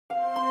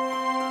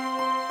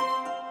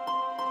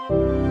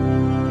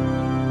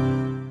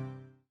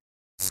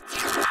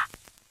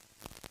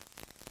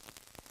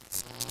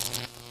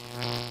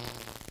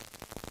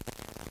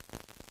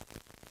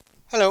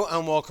Hello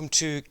and welcome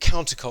to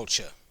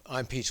Counterculture.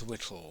 I'm Peter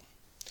Whittle.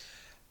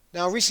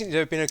 Now recently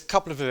there have been a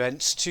couple of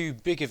events, two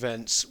big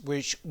events,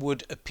 which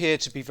would appear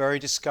to be very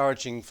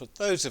discouraging for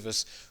those of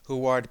us who are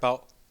worried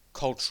about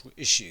cultural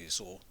issues,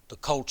 or the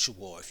culture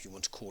war if you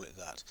want to call it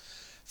that.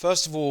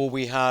 First of all,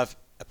 we have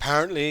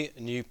apparently a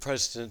new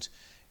president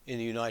in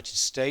the United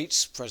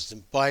States,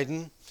 President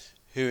Biden,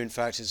 who in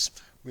fact has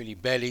really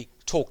barely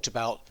talked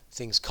about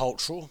things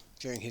cultural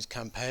during his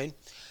campaign.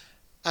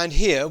 And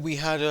here we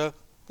had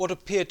what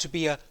appeared to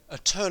be a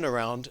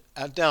turnaround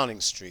at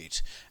Downing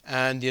Street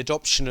and the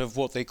adoption of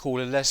what they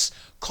call a less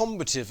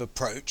combative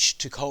approach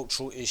to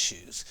cultural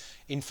issues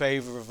in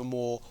favour of a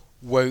more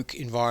woke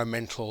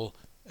environmental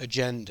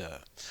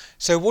agenda.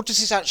 So what does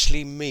this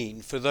actually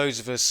mean for those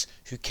of us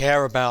who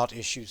care about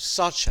issues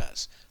such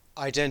as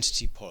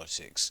identity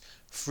politics,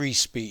 free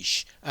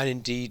speech, and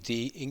indeed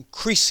the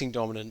increasing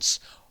dominance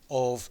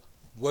of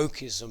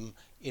wokeism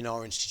in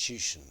our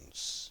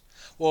institutions?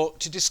 Well,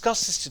 to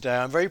discuss this today,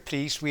 I'm very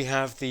pleased we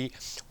have the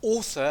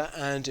author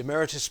and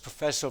emeritus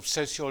professor of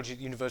sociology at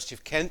the University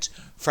of Kent,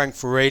 Frank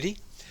Furedi,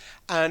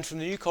 and from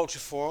the New Culture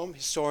Forum,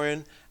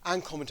 historian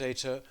and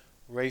commentator,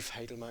 Rafe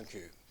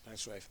Hadelman-Q.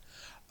 Thanks, Rafe.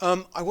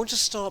 I want to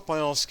start by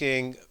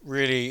asking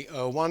really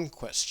one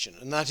question,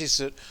 and that is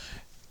that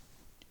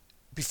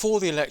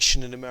before the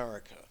election in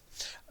America,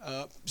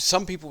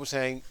 some people were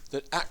saying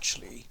that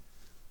actually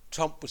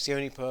Trump was the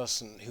only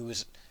person who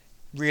was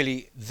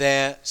really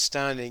there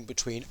standing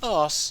between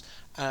us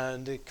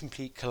and the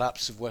complete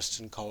collapse of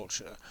Western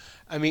culture.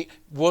 I mean,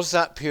 was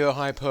that pure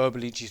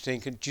hyperbole, do you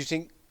think? And do you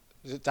think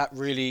that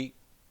really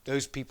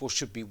those people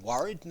should be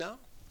worried now?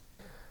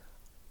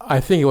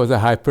 I think it was a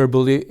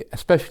hyperbole,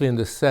 especially in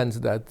the sense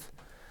that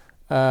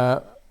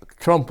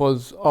Trump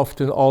was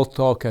often all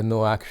talk and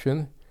no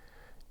action.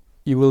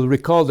 You will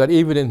recall that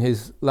even in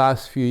his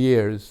last few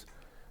years,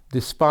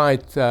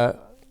 despite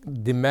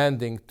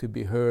demanding to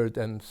be heard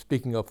and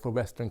speaking up for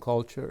Western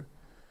culture,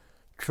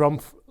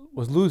 Trump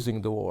was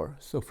losing the war.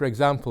 So, for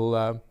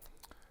example,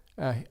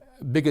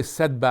 biggest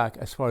setback,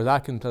 as far as I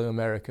can tell in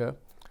America,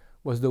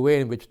 was the way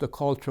in which the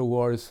culture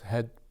wars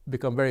had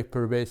become very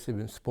pervasive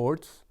in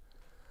sports.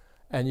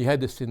 And you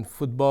had this in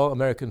football,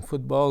 American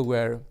football,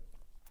 where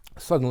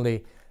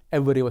suddenly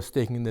everybody was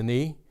taking the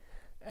knee,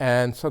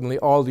 and suddenly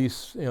all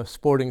these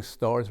sporting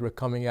stars were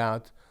coming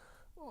out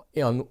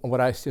on what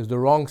I see as the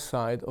wrong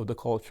side of the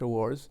culture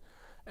wars.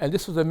 And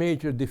this was a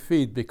major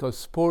defeat because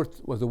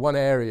sport was the one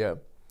area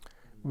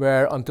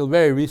where until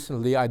very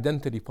recently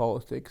identity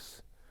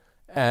politics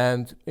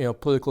and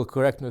political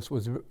correctness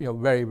was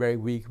very, very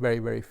weak, very,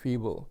 very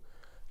feeble.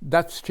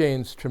 That's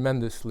changed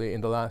tremendously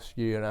in the last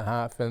year and a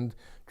half, and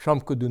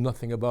Trump could do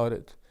nothing about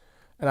it.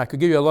 And I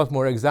could give you a lot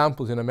more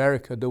examples in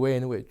America, the way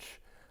in which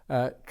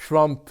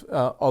Trump,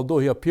 although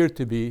he appeared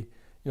to be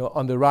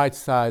on the right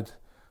side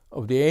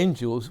of the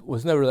angels,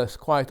 was nevertheless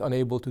quite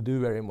unable to do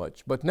very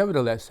much. But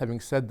nevertheless, having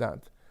said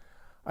that,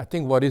 I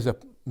think what is a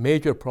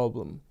major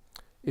problem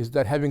is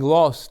that having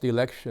lost the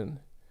election,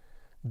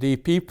 the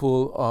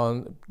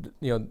people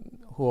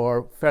who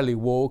are fairly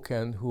woke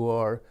and who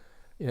are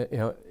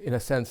in a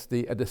sense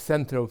at the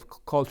center of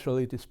cultural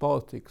elitist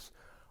politics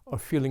are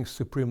feeling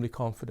supremely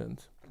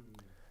confident.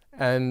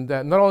 And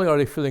not only are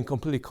they feeling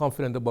completely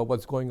confident about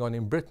what's going on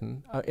in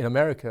Britain, in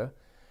America,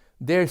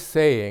 they're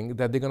saying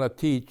that they're going to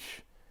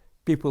teach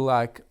people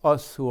like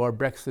us who are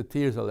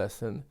Brexiteers a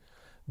lesson.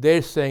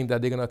 They're saying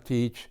that they're going to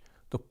teach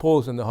the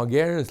Poles and the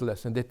Hungarians a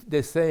lesson.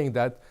 They're saying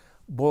that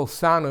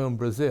Bolsonaro in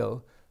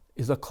Brazil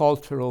is a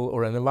cultural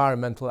or an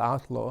environmental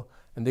outlaw,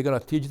 and they're going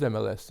to teach them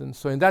a lesson.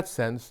 So in that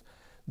sense,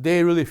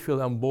 they really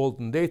feel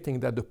emboldened. They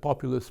think that the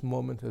populist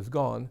moment has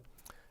gone,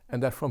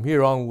 and that from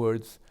here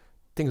onwards,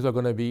 things are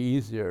going to be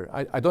easier.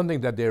 I don't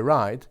think that they're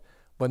right,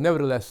 but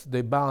nevertheless,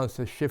 the balance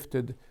has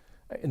shifted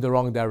in the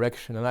wrong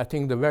direction. And I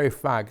think the very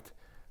fact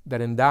that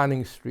in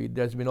Downing Street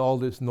there's been all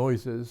these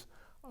noises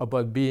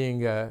about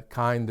being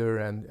kinder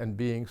and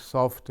being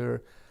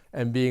softer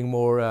and being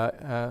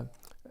more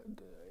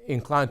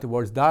inclined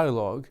towards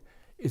dialogue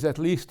is at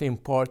least in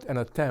part an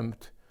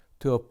attempt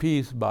to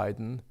appease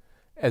Biden,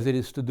 as it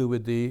is to do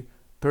with the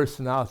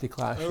personality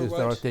clashes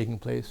that are taking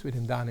place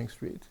within Downing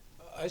Street.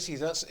 I see.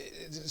 That's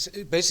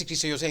basically.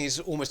 So you're saying it's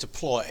almost a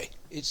ploy.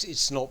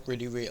 It's not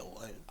really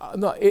real.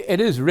 No,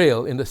 it is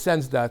real in the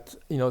sense that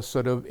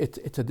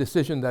it's a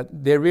decision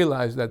that they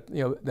realize that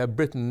that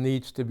Britain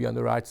needs to be on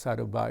the right side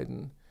of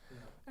Biden,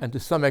 and to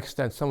some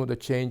extent, some of the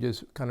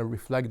changes kind of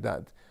reflect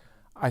that.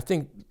 I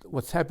think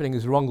what's happening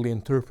is wrongly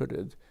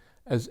interpreted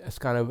as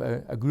kind of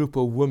a group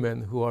of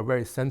women who are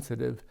very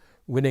sensitive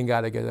winning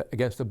out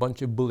against a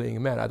bunch of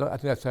bullying men. I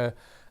think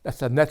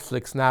that's a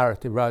Netflix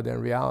narrative rather than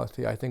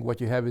reality. I think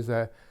what you have is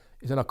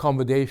an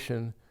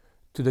accommodation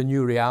to the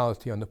new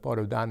reality on the part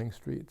of Downing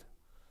Street.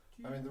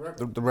 I mean,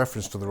 the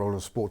reference to the role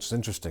of sports is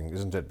interesting,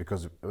 isn't it?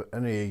 Because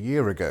only a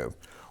year ago,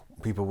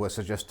 people were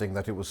suggesting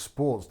that it was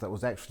sports that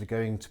was actually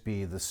going to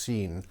be the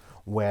scene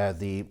where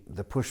the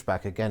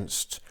pushback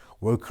against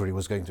wokery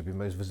was going to be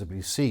most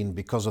visibly seen,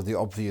 because of the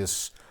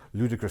obvious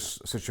ludicrous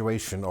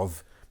situation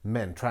of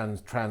men,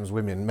 trans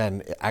women,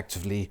 men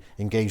actively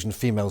engaged in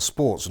female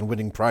sports and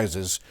winning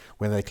prizes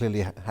when they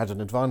clearly had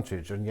an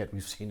advantage. And yet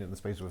we've seen in the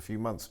space of a few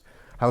months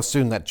how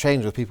soon that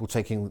changed with people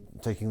taking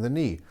the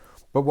knee.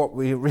 But what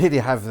we really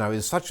have now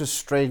is such a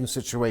strange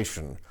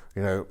situation.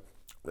 You know,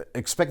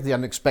 expect the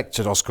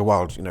unexpected, Oscar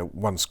Wilde,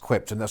 once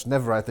quipped, and that's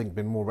never, I think,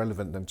 been more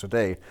relevant than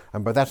today.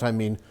 And by that I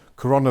mean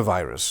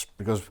coronavirus,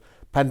 because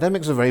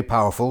pandemics are very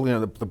powerful.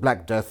 The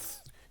Black Death,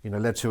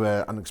 led to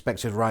an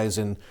unexpected rise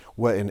in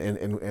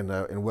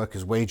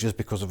workers' wages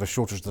because of a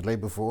shortage of the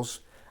labour force,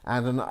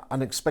 and an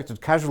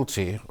unexpected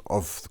casualty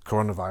of the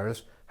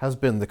coronavirus has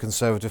been the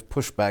Conservative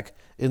pushback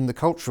in the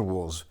culture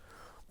wars.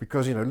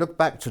 Because, look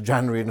back to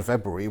January and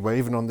February, where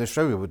even on this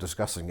show we were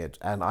discussing it,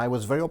 and I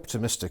was very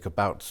optimistic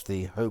about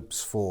the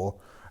hopes for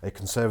a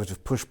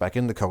Conservative pushback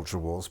in the culture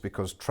wars,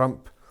 because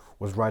Trump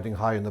was riding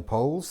high in the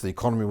polls, the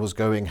economy was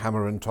going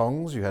hammer and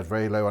tongs, you had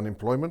very low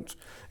unemployment.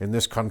 In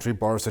this country,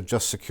 Boris had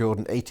just secured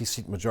an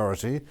 80-seat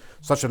majority,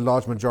 such a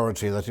large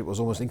majority that it was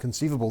almost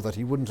inconceivable that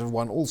he wouldn't have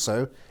won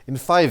also in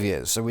 5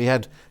 years. So we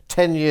had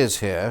 10 years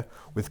here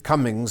with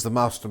Cummings, the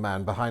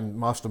mastermind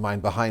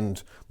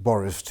behind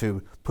Boris,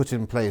 to put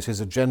in place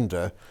his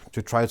agenda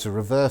to try to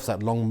reverse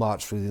that long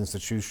march through the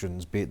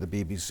institutions, be it the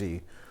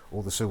BBC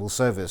or the civil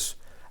service.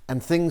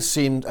 And things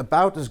seemed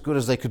about as good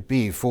as they could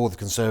be for the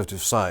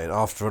Conservative side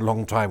after a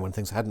long time when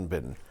things hadn't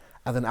been.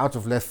 And then out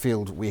of left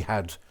field, we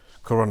had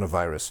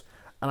coronavirus.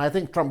 And I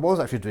think Trump was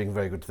actually doing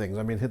very good things.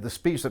 I mean, the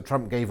speech that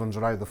Trump gave on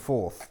July the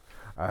 4th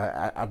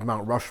at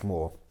Mount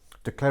Rushmore,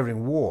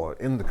 declaring war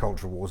in the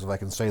culture wars, if I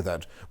can say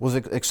that, was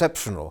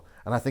exceptional.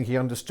 And I think he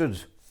understood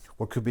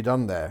what could be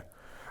done there.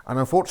 And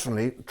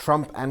unfortunately,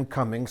 Trump and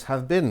Cummings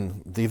have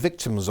been the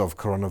victims of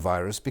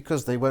coronavirus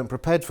because they weren't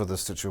prepared for this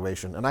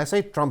situation. And I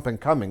say Trump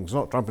and Cummings,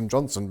 not Trump and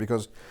Johnson,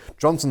 because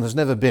Johnson has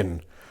never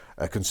been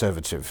a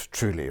conservative,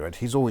 truly, right?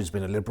 He's always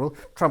been a liberal.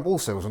 Trump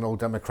also was an old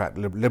Democrat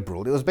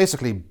liberal. It was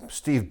basically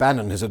Steve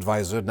Bannon, his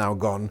advisor, now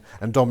gone,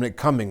 and Dominic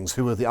Cummings,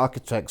 who were the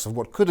architects of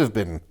what could have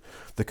been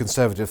the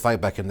Conservative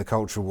fight back in the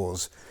culture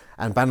wars.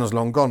 And Bannon's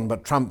long gone,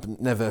 but Trump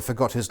never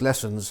forgot his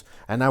lessons.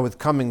 And now with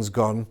Cummings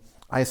gone,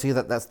 I see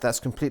that's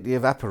completely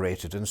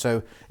evaporated, and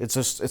so it's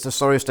a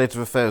sorry state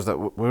of affairs that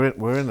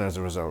we're in as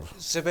a result.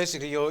 So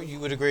basically, you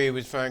would agree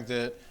with Frank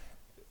that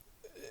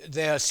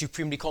they are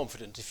supremely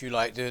confident, if you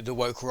like, the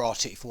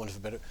wokerati, for want of a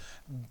better,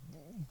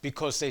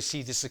 because they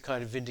see this as a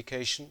kind of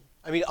vindication.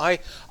 I mean,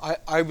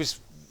 I was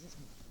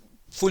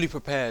fully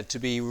prepared to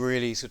be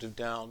really sort of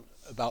down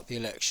about the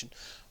election.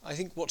 I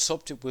think what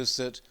stopped it was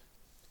that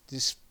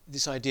this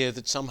idea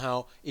that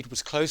somehow it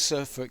was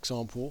closer, for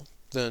example,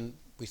 than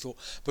we thought,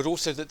 but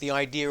also that the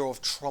idea of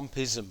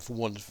Trumpism, for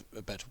want of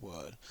a better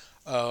word,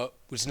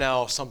 was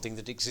now something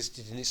that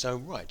existed in its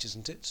own right,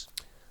 isn't it?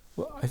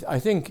 Well, I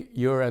think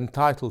you're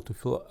entitled to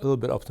feel a little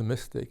bit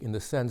optimistic in the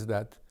sense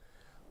that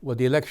what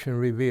the election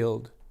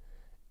revealed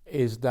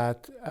is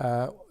that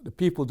the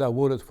people that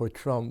voted for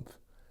Trump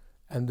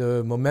and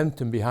the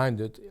momentum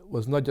behind it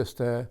was not just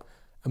a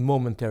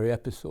momentary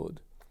episode,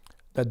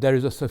 that there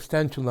is a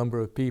substantial number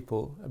of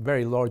people, a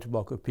very large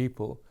block of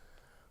people,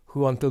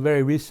 who until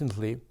very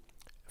recently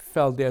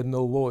felt they had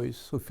no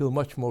voice, who feel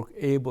much more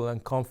able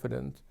and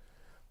confident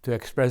to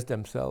express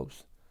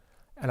themselves.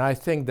 And I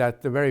think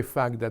that the very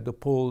fact that the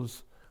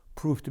polls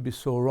proved to be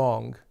so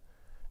wrong,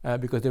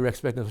 because they were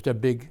expecting such a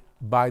big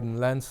Biden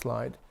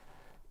landslide,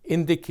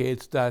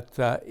 indicates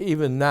that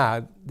even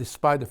now,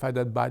 despite the fact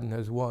that Biden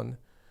has won,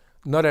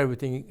 not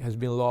everything has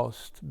been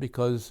lost,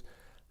 because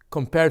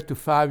compared to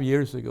 5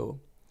 years ago,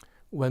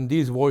 when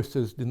these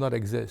voices did not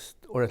exist,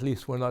 or at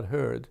least were not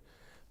heard,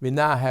 we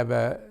now have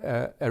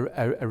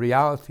a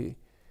reality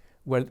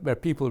where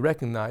people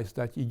recognize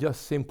that you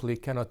just simply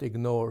cannot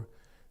ignore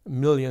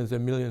millions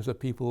and millions of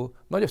people,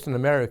 not just in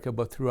America,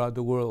 but throughout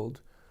the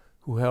world,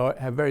 who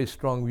have very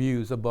strong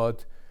views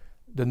about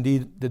the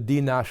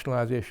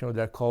denationalization of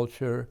their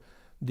culture,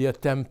 the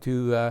attempt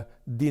to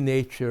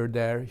denature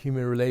their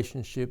human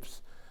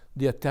relationships,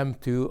 the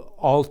attempt to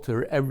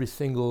alter every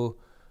single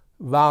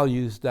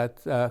values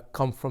that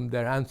come from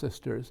their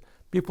ancestors.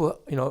 People,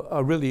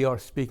 really are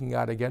speaking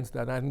out against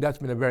that. I think that's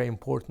been a very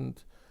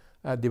important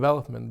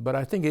development. But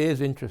I think it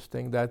is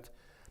interesting that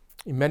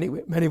in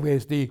many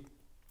ways the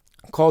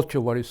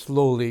culture war is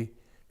slowly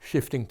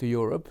shifting to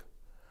Europe.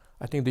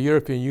 I think the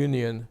European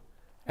Union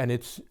and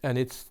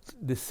its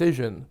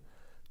decision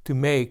to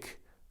make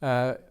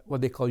what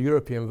they call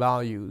European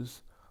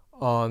values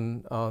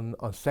on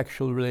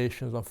sexual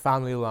relations, on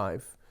family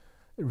life,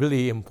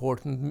 really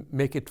important,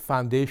 make it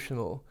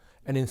foundational,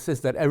 and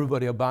insist that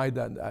everybody abide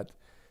by that,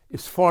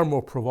 is far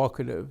more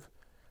provocative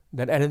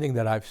than anything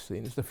that I've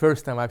seen. It's the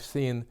first time I've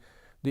seen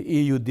the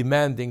EU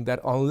demanding that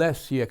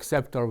unless you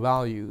accept our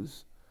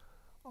values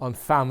on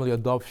family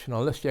adoption,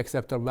 unless you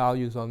accept our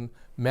values on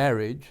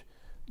marriage,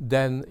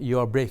 then you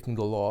are breaking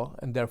the law,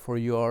 and therefore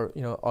you are,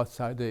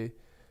 outside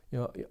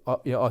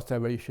you're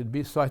outside where you should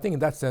be. So I think in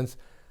that sense,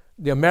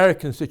 the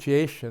American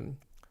situation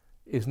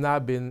is now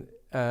been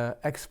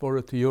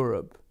exported to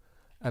Europe,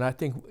 And I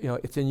think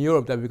it's in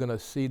Europe that we're going to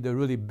see the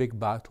really big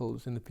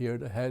battles in the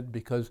period ahead,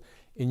 because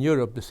in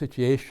Europe the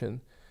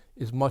situation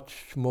is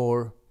much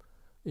more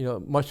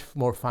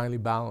finely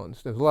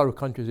balanced. There's a lot of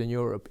countries in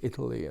Europe,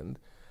 Italy and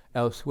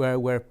elsewhere,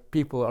 where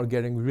people are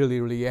getting really,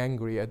 really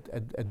angry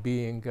at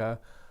being,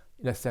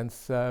 in a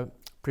sense,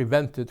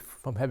 prevented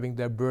from having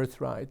their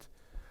birthright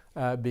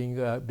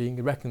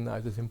being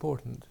recognized as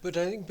important. But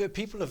I think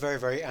people are very,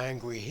 very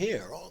angry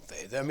here, aren't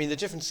they? I mean, the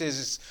difference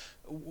is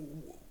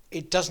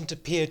it doesn't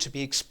appear to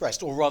be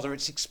expressed, or rather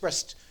it's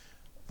expressed,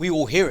 we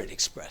all hear it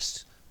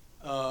expressed,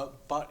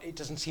 but it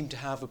doesn't seem to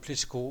have a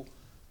political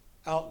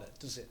outlet,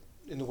 does it,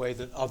 in the way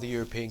that other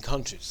European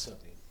countries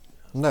certainly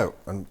have. No,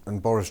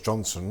 and Boris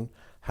Johnson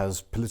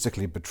has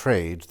politically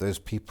betrayed those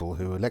people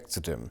who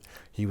elected him.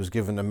 He was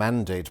given a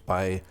mandate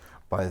by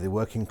the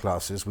working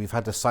classes. We've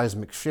had a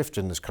seismic shift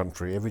in this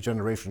country. Every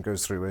generation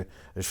goes through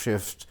a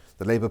shift.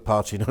 The Labour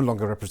Party no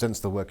longer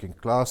represents the working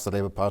class. The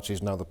Labour Party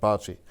is now the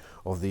party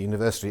of the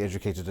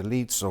university-educated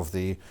elites, of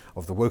the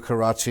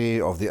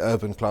wokerati, of the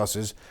urban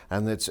classes,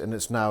 and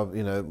it's now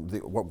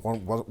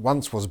what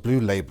once was Blue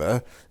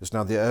Labour. It's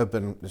now the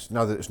urban. It's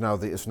now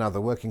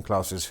the working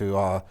classes who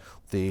are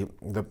the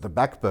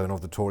backbone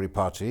of the Tory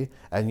party,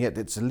 and yet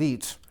its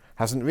elite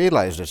hasn't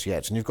realised it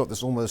yet, and you've got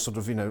this almost sort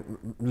of,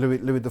 Louis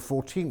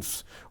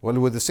XIV or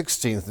Louis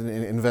XVI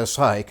in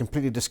Versailles,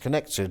 completely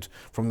disconnected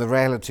from the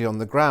reality on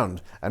the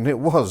ground. And it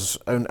was,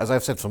 as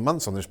I've said for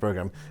months on this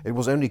programme, it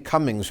was only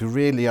Cummings who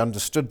really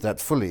understood that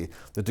fully,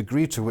 the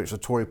degree to which the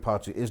Tory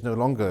party is no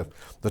longer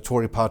the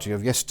Tory party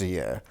of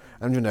yesteryear.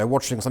 And,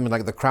 watching something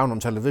like The Crown on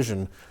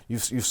television, you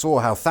saw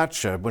how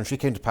Thatcher, when she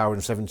came to power in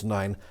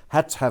 '79,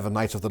 had to have a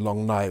night of the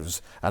long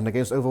knives, and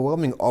against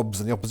overwhelming odds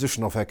and the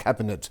opposition of her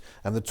cabinet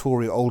and the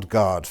Tory old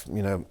guard,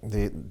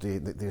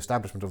 the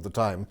establishment of the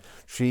time,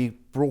 she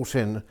brought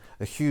in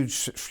a huge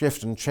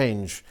shift and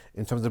change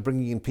in terms of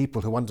bringing in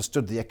people who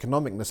understood the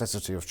economic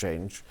necessity of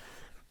change.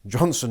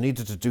 Johnson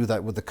needed to do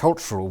that with the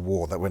cultural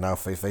war that we're now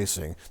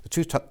facing. The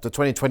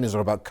 2020s are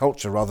about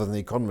culture rather than the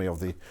economy of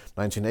the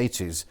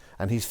 1980s,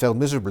 and he's failed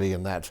miserably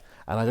in that.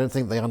 And I don't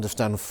think they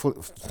understand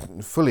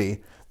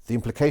fully the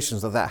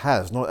implications that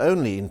has, not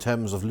only in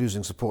terms of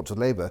losing support to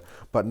Labour,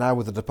 but now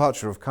with the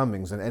departure of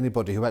Cummings and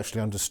anybody who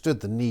actually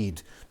understood the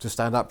need to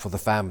stand up for the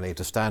family,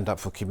 to stand up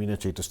for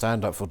community, to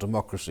stand up for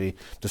democracy,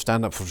 to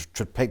stand up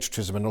for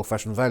patriotism and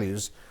old-fashioned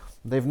values.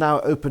 They've now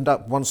opened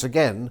up once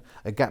again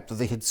a gap that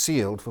they had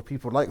sealed for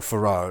people like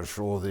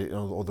Farage or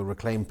the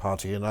Reclaim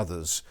Party and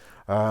others,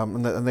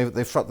 and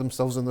they've shot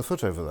themselves in the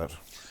foot over that.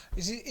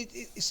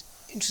 It's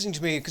interesting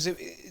to me because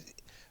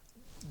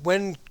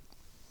when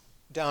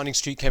Downing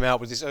Street came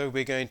out with this,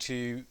 we're going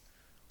to,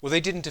 well,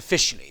 they didn't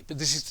officially, but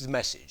this is the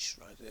message,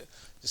 right? That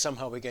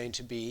somehow we're going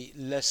to be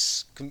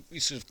less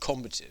sort of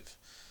combative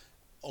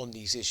on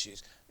these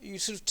issues. You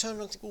sort of turn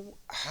around and think, well,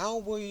 how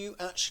were you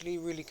actually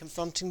really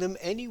confronting them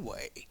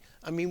anyway?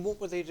 I mean, what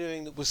were they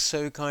doing that was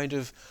so kind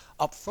of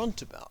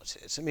upfront about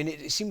it? I mean,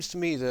 it seems to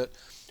me that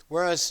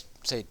whereas,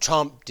 say,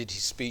 Trump did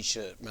his speech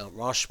at Mount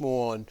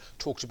Rushmore and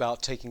talked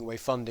about taking away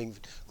funding,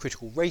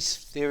 critical race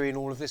theory and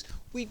all of this,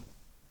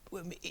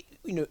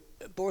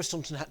 Boris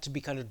Johnson had to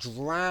be kind of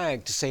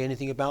dragged to say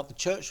anything about the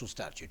Churchill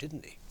statue,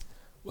 didn't he?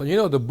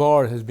 Well, the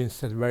bar has been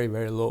set very,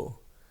 very low.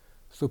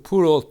 So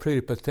poor old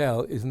Priti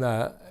Patel is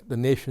now the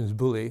nation's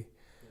bully.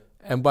 Yeah.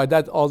 And by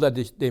that, all that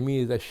they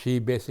mean is that she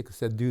basically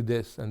said, do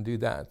this and do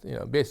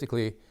that.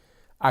 Basically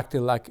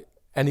acted like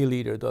any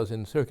leader does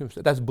in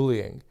circumstances. That's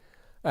bullying.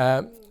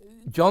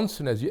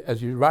 Johnson,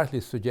 as you rightly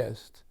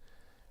suggest,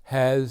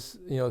 has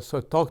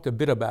sort of talked a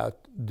bit about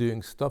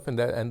doing stuff,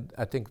 and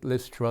I think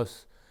Liz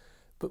Truss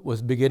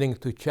was beginning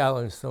to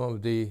challenge some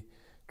of the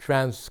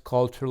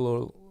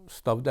transcultural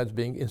stuff that's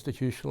being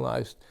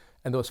institutionalized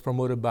and was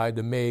promoted by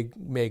the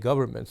May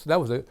government. So that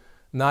was a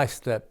nice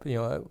step,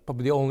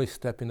 probably the only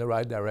step in the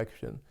right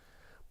direction.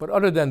 But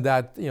other than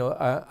that,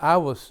 I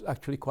was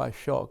actually quite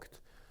shocked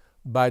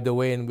by the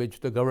way in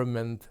which the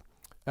government,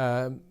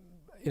 in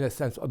a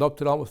sense,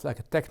 adopted almost like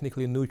a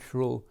technically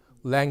neutral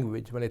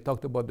language when they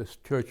talked about this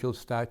Churchill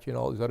statue and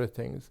all these other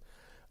things.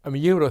 I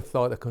mean, you would have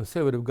thought a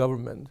conservative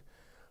government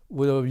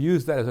would have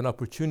used that as an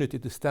opportunity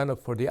to stand up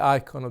for the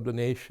icon of the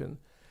nation,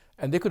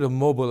 and they could have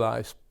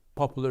mobilized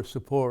popular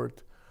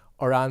support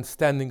around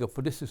standing up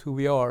for this is who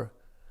we are,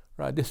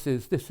 right? This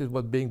is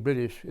what being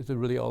British is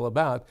really all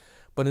about.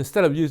 But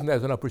instead of using that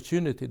as an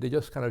opportunity, they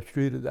just kind of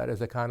treated that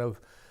as a kind of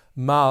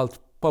mild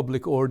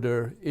public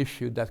order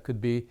issue that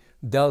could be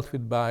dealt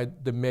with by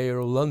the mayor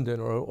of London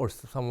or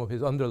some of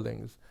his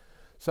underlings.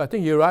 So I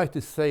think you're right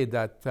to say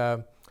that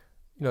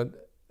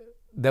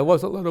there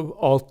was a lot of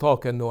all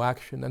talk and no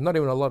action, and not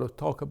even a lot of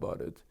talk about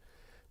it.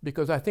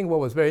 Because I think what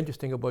was very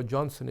interesting about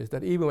Johnson is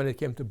that even when it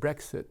came to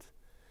Brexit,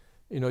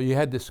 you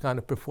had this kind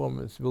of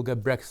performance, we'll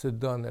get Brexit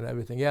done and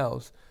everything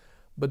else.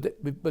 But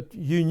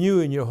you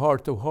knew in your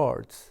heart of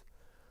hearts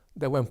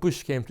that when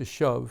push came to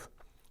shove,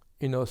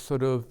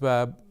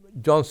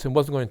 Johnson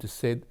wasn't going to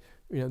say,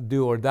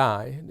 do or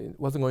die. It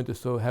wasn't going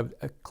to have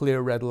a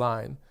clear red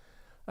line.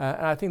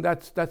 And I think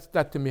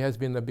that to me has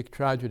been a big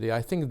tragedy.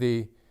 I think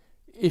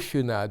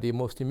issue now, the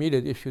most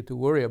immediate issue to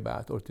worry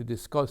about or to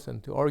discuss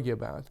and to argue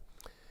about,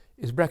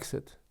 is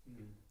Brexit.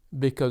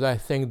 Because I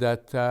think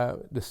that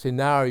the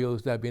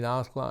scenarios that have been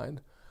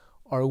outlined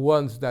are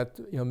ones that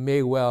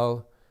may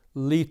well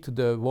lead to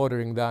the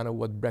watering down of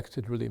what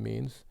Brexit really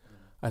means.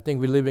 I think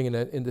we're living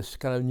in this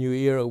kind of new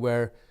era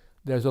where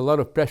there's a lot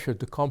of pressure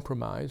to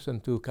compromise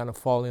and to kind of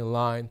fall in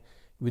line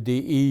with the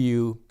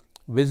EU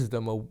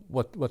wisdom of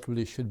what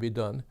really should be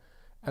done.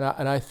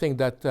 And I think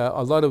that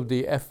a lot of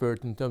the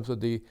effort in terms of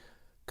the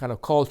kind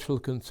of cultural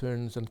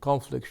concerns and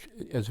conflicts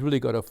has really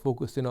got to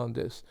focus in on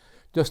this,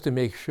 just to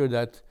make sure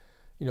that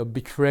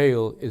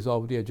betrayal is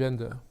off the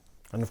agenda.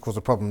 And of course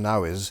the problem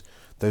now is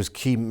those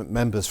key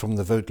members from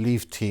the Vote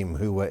Leave team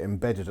who were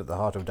embedded at the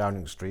heart of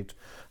Downing Street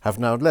have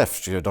now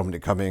left,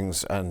 Dominic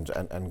Cummings and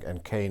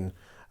Kane.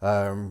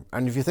 And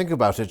if you think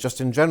about it, just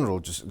in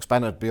general, just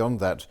expand it beyond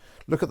that,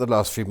 look at the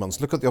last few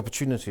months, look at the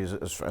opportunities,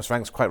 as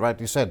Frank's quite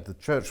rightly said, the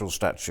Churchill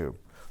statue.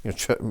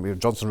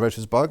 Johnson wrote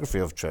his biography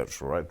of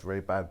Churchill, right?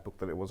 Very bad book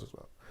that it was as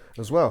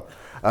well.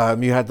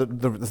 You had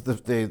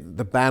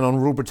the ban on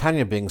Rule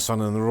Britannia being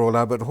signed in the Royal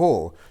Albert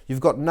Hall. You've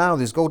got now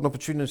these golden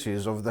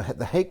opportunities of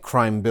the hate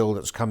crime bill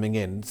that's coming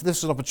in. So this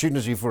is an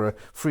opportunity for a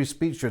free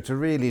speecher to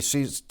really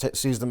seize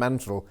the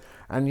mantle.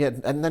 And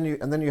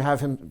then you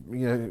have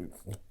him,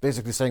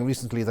 basically saying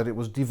recently that it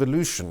was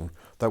devolution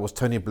that was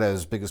Tony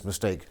Blair's biggest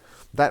mistake.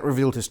 That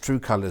revealed his true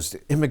colours.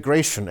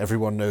 Immigration,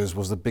 everyone knows,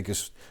 was the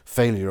biggest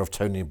failure of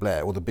Tony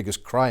Blair, or the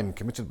biggest crime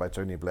committed by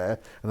Tony Blair.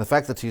 And the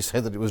fact that he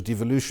said that it was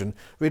devolution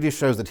really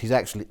shows that he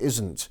actually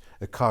isn't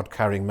a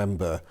card-carrying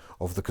member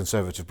of the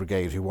Conservative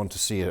Brigade who want to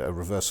see a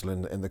reversal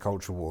in the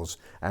culture wars.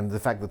 And the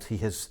fact that he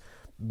has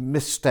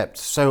misstepped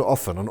so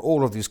often on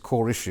all of these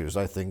core issues,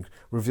 I think,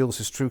 reveals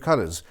his true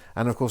colours.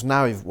 And of course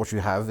now what you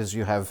have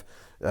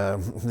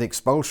the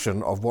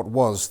expulsion of what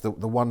was the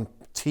one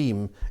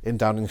team in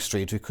Downing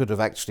Street who could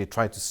have actually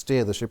tried to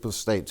steer the ship of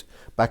state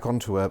back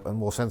onto a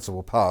more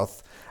sensible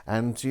path.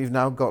 And you've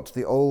now got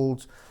the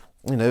old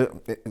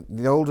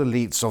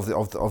elites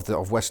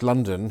of West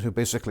London who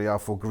basically are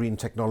for green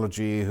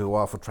technology, who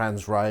are for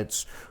trans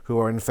rights, who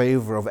are in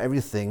favour of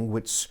everything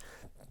which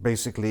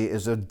basically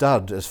is a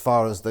dud as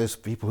far as those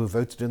people who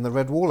voted in the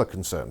Red Wall are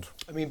concerned.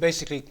 I mean,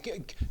 basically,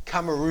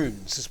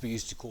 Cameroons, as we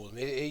used to call them,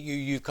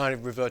 you kind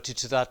of reverted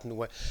to that in a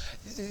way.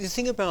 The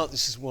thing about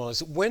this as well is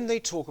that when they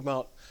talk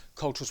about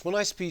cultures, when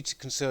I speak to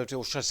Conservatives,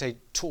 or should I say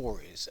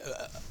Tories,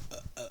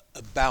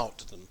 about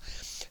them,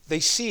 they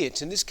see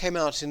it, and this came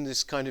out in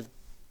this kind of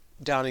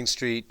Downing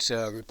Street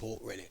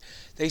report, really.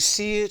 They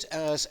see it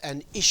as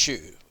an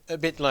issue, a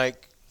bit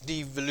like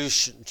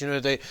devolution.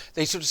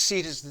 They sort of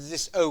see it as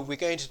this, we're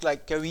going to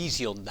go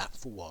easy on that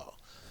for a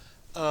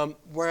while.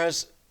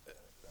 Whereas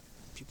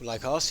people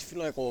like us, if you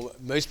like, or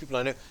most people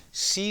I know,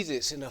 see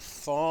this in a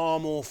far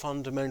more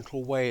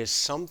fundamental way as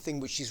something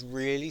which is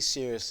really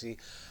seriously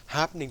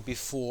happening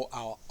before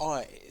our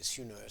eyes.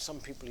 Some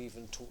people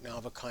even talk now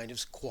of a kind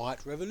of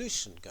quiet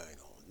revolution going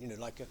on,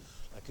 like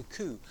a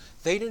coup.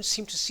 They don't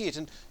seem to see it.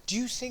 And do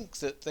you think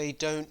that they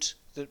don't,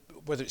 that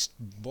whether it's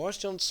Boris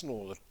Johnson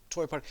or the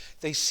Tory party,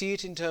 they see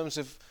it in terms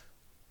of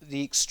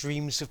the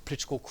extremes of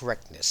political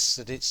correctness,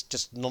 that it's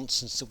just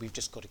nonsense that we've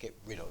just got to get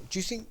rid of? Do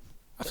you think?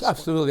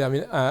 Absolutely. I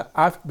mean,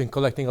 I've been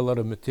collecting a lot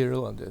of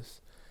material on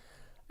this.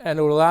 And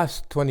over the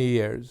last 20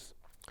 years,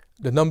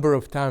 the number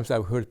of times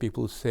I've heard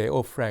people say,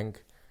 "Oh,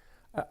 Frank,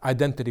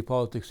 identity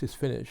politics is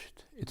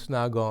finished. It's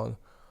now gone.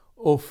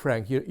 Oh,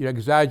 Frank, you're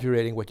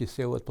exaggerating what you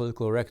say about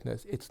political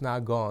correctness. It's now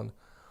gone.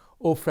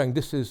 Oh, Frank,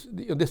 this is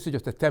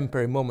just a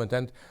temporary moment."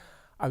 And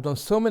I've done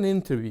so many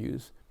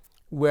interviews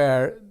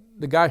where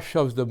the guy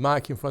shoves the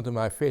mic in front of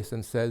my face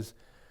and says,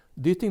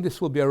 "Do you think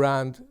this will be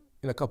around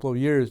in a couple of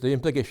years?" The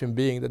implication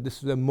being that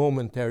this is a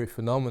momentary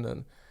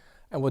phenomenon.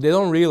 And what they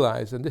don't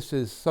realize, and this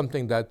is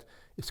something that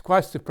is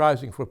quite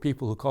surprising for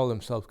people who call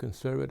themselves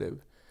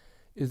conservative,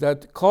 is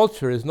that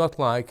culture is not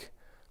like,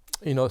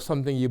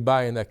 something you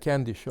buy in a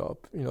candy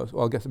shop, so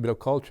I guess a bit of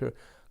culture.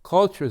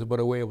 Culture is about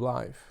a way of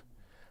life.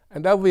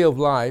 And that way of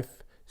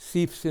life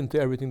seeps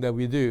into everything that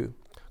we do.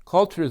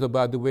 Culture is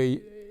about the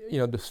way,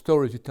 the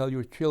stories you tell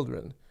your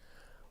children.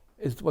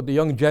 It's what the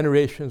young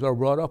generations are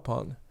brought up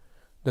on.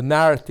 The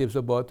narratives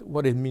about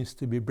what it means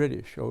to be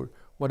British or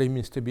what it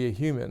means to be a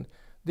human,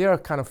 they are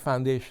kind of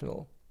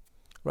foundational,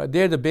 right?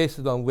 They're the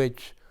basis on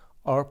which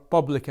our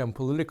public and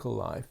political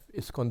life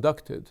is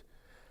conducted.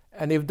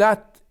 And if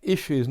that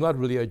issue is not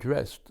really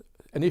addressed,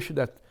 an issue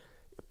that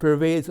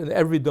pervades in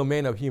every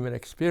domain of human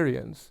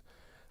experience,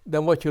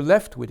 then what you're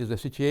left with is a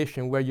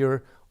situation where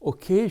you're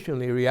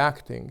occasionally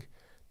reacting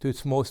to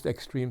its most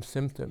extreme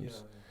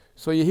symptoms.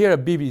 So you hear a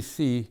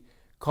BBC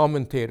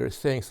commentator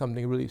saying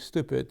something really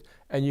stupid,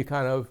 and you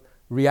kind of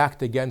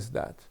react against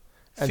that.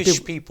 And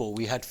people.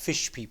 We had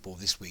fish people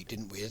this week,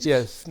 didn't we?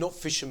 Yes. Not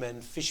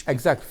fishermen, fish people.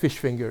 Exact, fish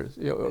fingers.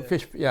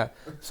 Fish. Yeah.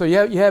 So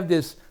you have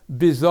this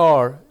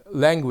bizarre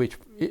language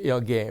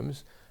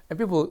games, and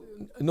people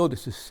know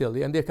this is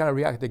silly, and they kind of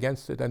react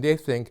against it, and they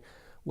think,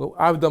 well,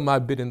 I've done my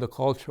bit in the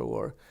culture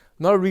war,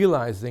 not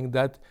realizing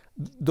that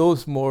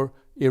those more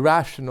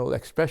irrational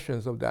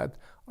expressions of that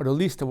are the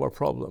least of our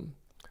problem.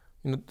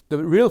 The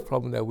real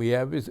problem that we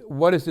have is,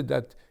 what is it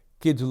that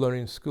kids learn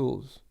in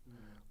schools?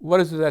 What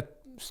is it that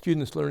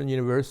students learn in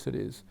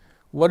universities?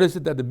 What is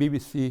it that the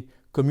BBC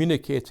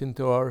communicates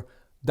into our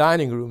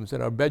dining rooms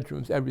and our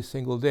bedrooms every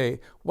single day?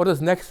 What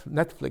is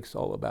Netflix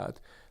all about?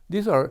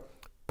 These are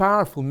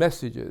powerful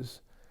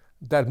messages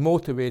that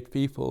motivate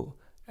people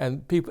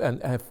and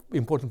have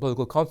important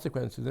political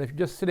consequences. And if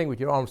you're just sitting with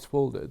your arms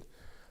folded,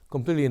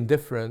 completely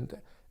indifferent,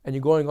 and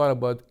you're going on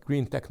about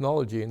green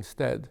technology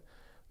instead,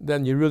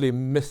 then you're really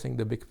missing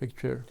the big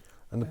picture.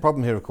 And the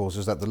problem here, of course,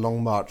 is that the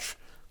long march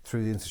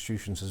through the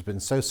institutions has been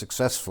so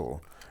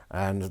successful,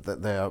 and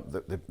that they are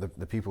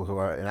the people who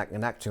are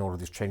enacting all of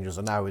these changes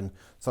are now in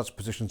such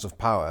positions of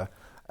power,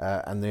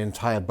 and the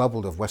entire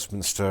bubble of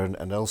Westminster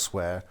and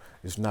elsewhere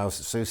is now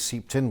so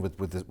seeped in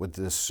with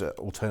this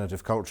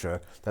alternative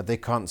culture that they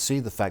can't see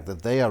the fact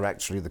that they are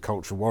actually the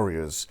culture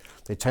warriors.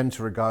 They tend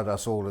to regard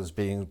us all as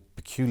being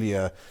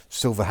peculiar,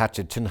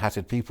 silver-hatted,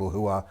 tin-hatted people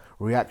who are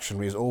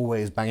reactionaries,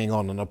 always banging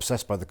on and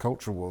obsessed by the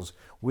culture wars.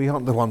 We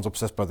aren't the ones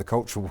obsessed by the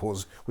culture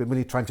wars. We're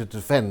merely trying to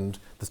defend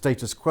the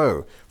status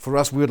quo. For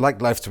us, we would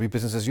like life to be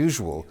business as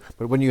usual.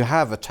 But when you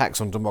have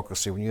attacks on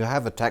democracy, when you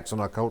have attacks on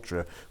our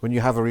culture, when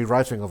you have a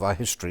rewriting of our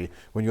history,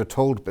 when you're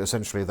told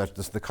essentially that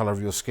the colour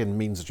of your skin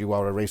means that you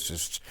are a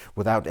racist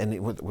without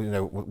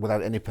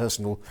any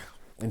personal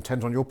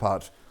intent on your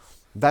part,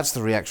 that's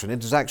the reaction.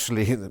 It is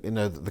actually,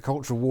 the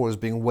cultural war is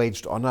being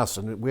waged on us,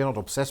 and we're not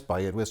obsessed by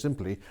it. We're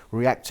simply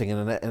reacting in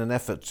an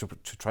effort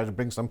to try to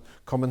bring some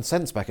common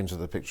sense back into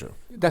the picture.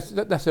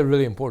 That's a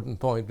really important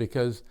point,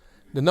 because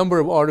the number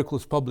of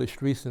articles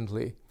published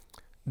recently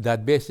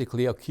that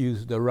basically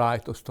accuse the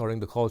right of starting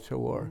the culture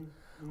war,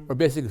 or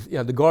basically,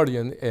 the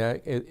Guardian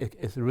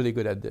is really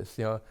good at this.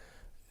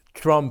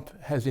 Trump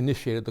has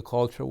initiated the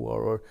culture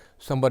war, or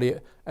somebody,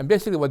 and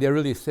basically what they're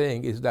really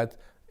saying is that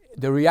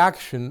the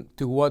reaction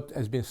to what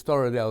has been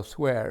started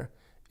elsewhere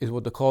is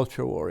what the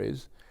culture war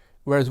is.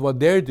 Whereas what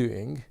they're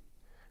doing,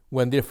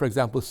 when they're, for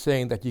example,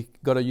 saying that you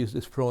got to use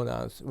these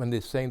pronouns, when they're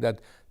saying that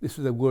this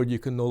is a word you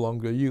can no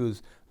longer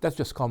use, that's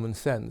just common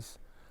sense.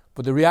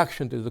 But the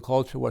reaction to the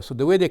culture war, so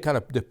the way they're kind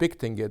of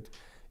depicting it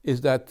is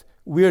that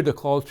we're the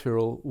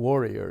cultural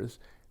warriors,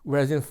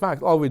 whereas in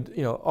fact all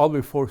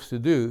we're forced to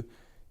do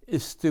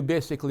is to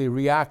basically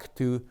react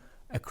to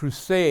a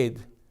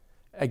crusade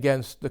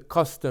against the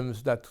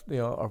customs that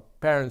our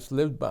parents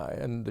lived by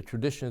and the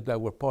traditions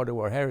that were part of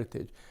our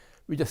heritage.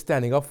 We're just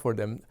standing up for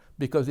them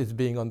because it's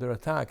being under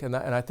attack. And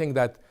I think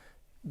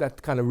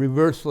that kind of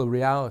reversal of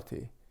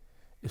reality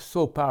is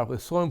so powerful.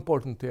 It's so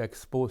important to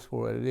expose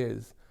for what it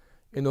is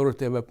in order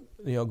to have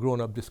a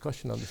grown-up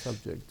discussion on the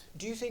subject.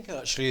 Do you think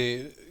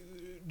actually,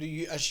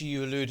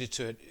 you alluded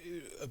to it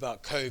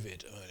about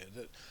COVID earlier,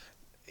 that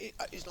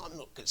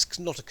it's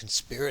not a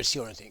conspiracy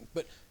or anything,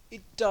 but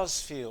it does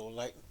feel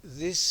like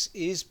this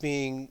is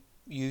being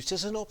used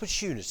as an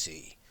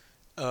opportunity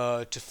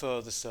to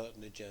further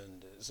certain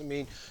agendas. I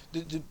mean,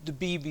 the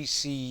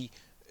BBC,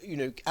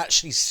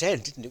 actually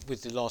said, didn't it,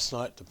 with the last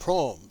night the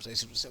proms, they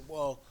sort of said,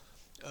 well,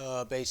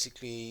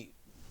 basically,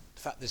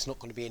 the fact there's not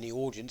going to be any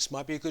audience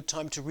might be a good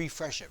time to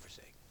refresh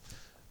everything.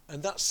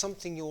 And that's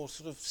something you're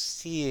sort of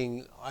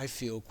seeing, I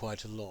feel,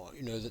 quite a lot,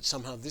 that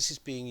somehow this is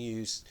being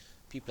used,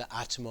 people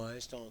are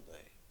atomised, aren't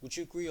they? Would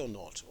you agree or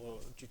not, or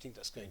do you think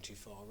that's going too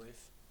far,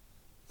 Rafe?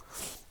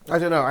 I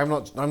don't know.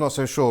 I'm not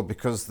so sure,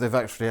 because they've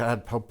actually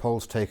had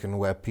polls taken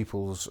where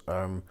people's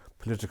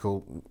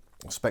political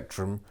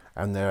spectrum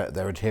and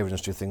their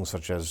adherence to things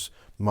such as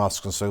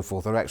masks and so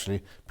forth are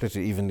actually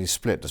pretty evenly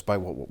split, despite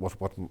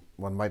what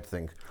one might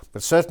think.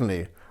 But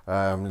certainly,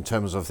 in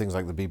terms of things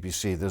like the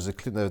BBC,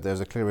 there's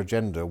a clear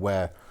agenda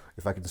where,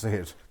 if I can say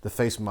it, the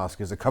face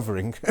mask is a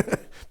covering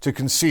to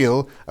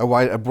conceal a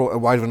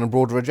wider and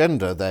broader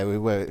agenda. There,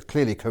 where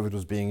clearly COVID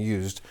was being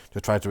used to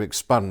try to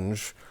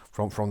expunge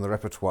from the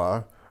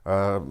repertoire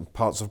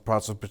parts of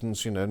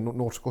Britain's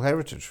nautical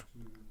heritage.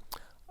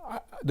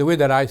 The way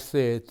that I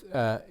say it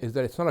is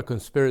that it's not a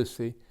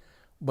conspiracy,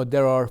 but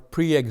there are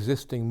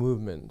pre-existing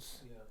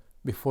movements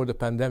before the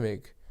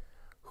pandemic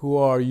who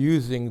are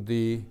using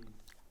the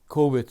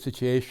COVID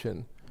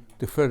situation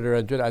to further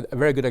agenda. A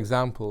very good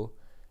example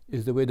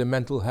is the way the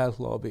mental health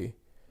lobby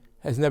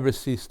has never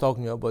ceased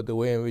talking about the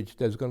way in which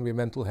there's going to be a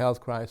mental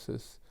health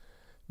crisis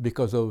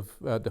because of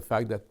the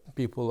fact that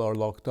people are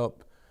locked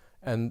up,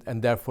 and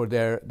therefore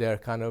their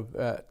kind of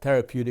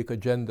therapeutic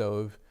agenda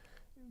of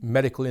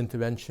medical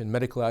intervention,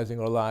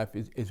 medicalizing our life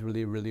is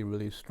really, really,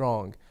 really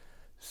strong.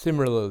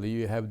 Similarly,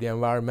 you have the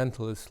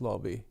environmentalist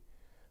lobby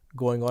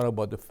going on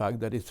about the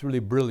fact that it's really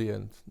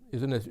brilliant,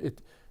 isn't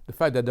it? The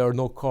fact that there are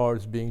no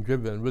cars being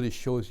driven really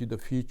shows you the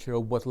future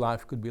of what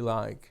life could be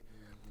like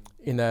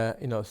in a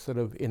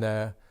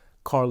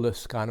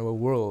carless kind of a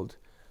world.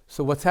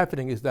 So what's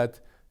happening is that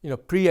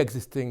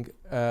pre-existing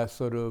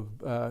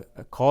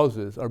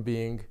causes are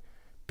being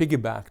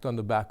piggybacked on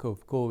the back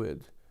of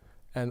COVID,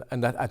 and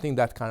that I think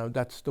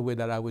that's the way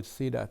that I would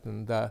see that.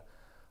 And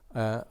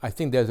I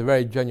think there's a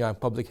very genuine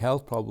public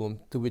health problem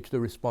to which the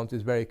response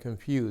is very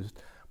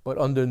confused. But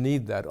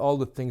underneath that, all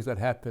the things that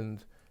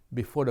happened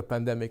before the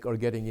pandemic are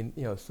getting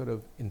sort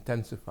of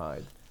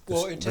intensified.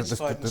 Well,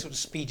 intensified and sort of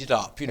speeded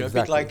up, a bit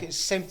Exactly. like it's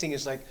the same thing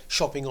as like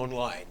shopping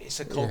online. It's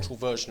a cultural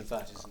version of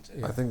that, isn't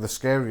it? I think the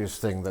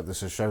scariest thing that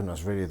this has shown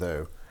us, really,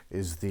 though,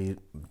 is the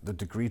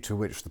degree to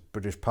which the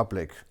British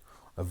public,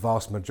 a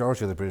vast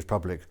majority of the British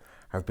public,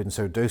 have been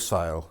so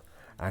docile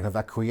and have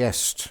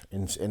acquiesced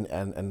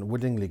and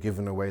willingly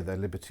given away their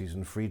liberties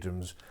and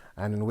freedoms,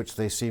 and in which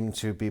they seem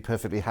to be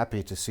perfectly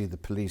happy to see the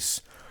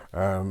police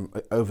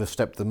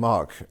overstep the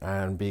mark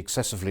and be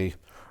excessively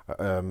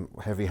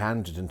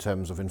heavy-handed in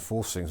terms of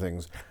enforcing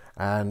things.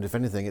 And if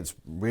anything, it's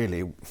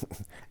really,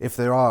 if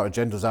there are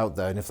agendas out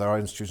there and if there are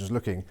institutions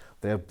looking,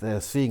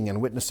 they're seeing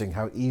and witnessing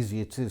how easy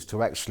it is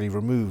to actually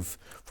remove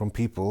from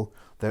people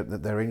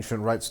their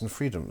ancient rights and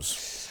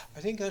freedoms.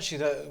 I think actually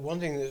that one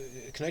thing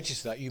that connected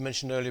to that, you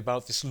mentioned earlier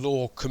about this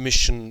law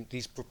commission,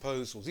 these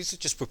proposals. These are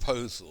just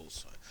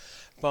proposals,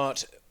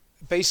 but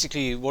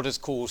basically what has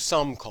caused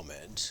some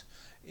comment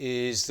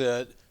is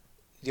that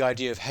the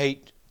idea of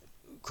hate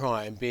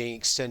crime being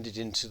extended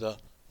into the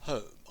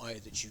home, i.e.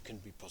 that you can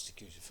be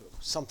prosecuted for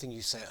something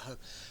you say at home.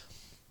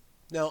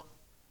 Now,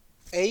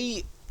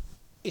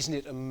 isn't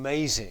it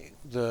amazing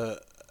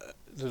the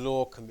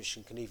Law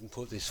Commission can even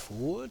put this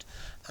forward?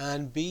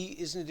 And B,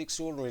 isn't it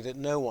extraordinary that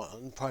no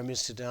one, Prime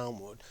Minister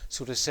Downward,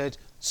 sort of said,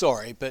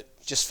 sorry, but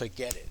just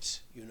forget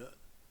it,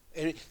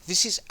 And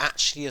this is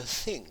actually a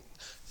thing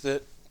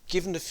that,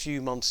 given a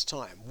few months'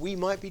 time, we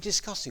might be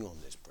discussing on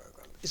this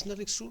programme. Isn't that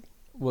extraordinary?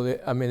 Well,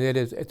 it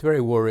is. It's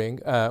very worrying.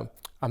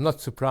 I'm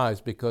not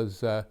surprised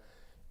because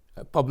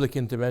public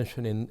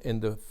intervention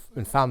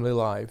in family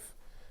life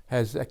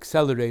has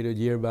accelerated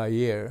year by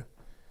year,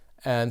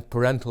 and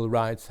parental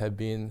rights have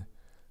been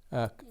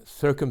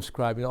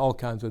circumscribed in all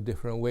kinds of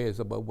different ways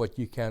about what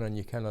you can and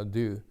you cannot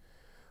do.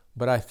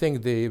 But I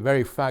think the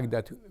very fact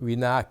that we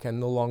now can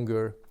no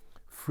longer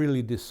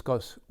freely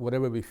discuss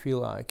whatever we feel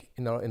like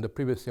in the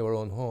privacy of our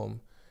own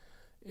home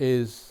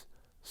is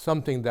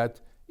something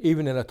that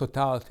even in a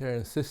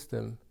totalitarian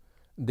system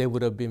they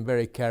would have been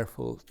very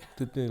careful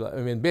to do.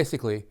 I mean,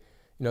 basically,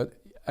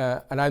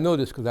 and I know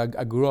this because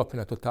I grew up in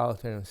a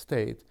totalitarian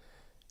state.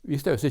 We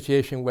used to have a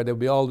situation where there would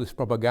be all this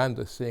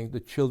propaganda saying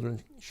the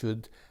children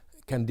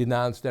can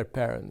denounce their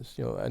parents,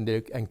 and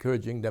they're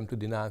encouraging them to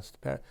denounce the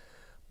parents.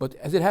 But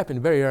as it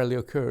happened, very rarely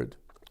occurred,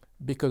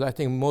 because I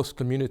think most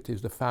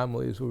communities, the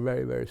families, were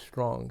very, very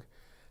strong,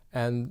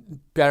 and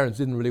parents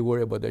didn't really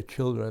worry about their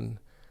children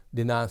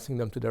denouncing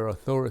them to their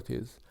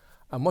authorities.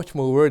 I'm much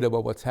more worried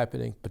about what's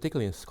happening,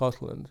 particularly in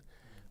Scotland,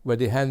 where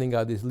they're handing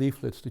out these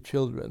leaflets to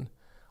children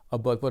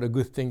about what a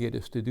good thing it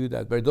is to do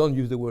that. But they don't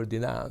use the word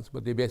denounce,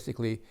 but they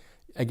basically,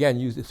 again,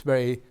 use this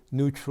very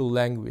neutral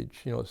language,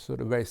 sort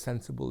of very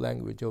sensible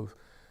language of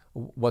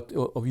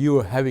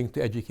you having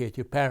to educate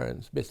your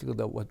parents, basically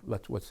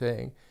what's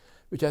saying,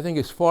 which I think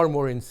is far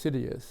more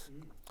insidious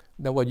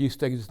than what used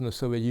to exist in the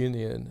Soviet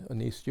Union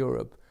and East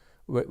Europe,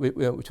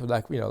 which was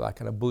like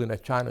kind of bull in a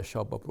china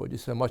shop approach.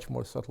 It's a much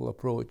more subtle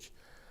approach.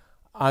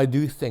 I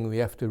do think we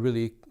have to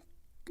really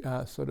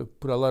sort of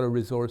put a lot of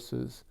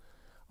resources,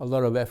 a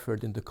lot of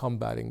effort into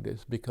combating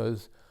this,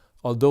 because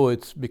although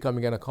it's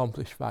becoming an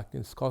accomplished fact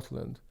in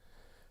Scotland,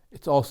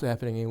 it's also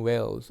happening in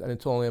Wales, and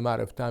it's only a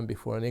matter of time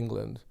before in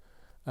England.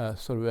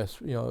 This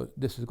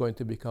is going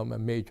to become a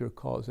major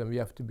cause, and we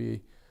have to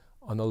be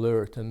on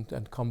alert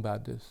and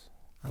combat this.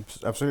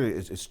 Absolutely,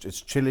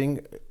 it's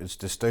chilling, it's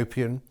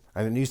dystopian,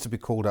 and it needs to be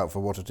called out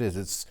for what it is.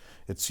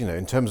 It's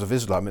in terms of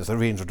Islam, it's a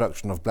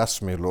reintroduction of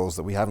blasphemy laws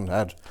that we haven't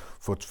had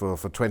for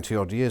 20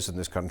 odd years in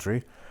this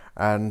country,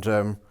 and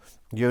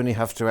you only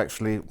have to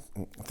actually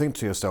think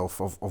to yourself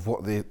of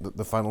what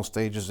the final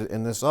stages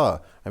in this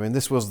are. I mean,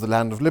 this was the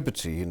land of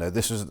liberty.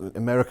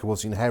 America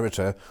was the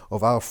inheritor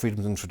of our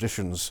freedoms and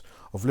traditions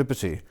of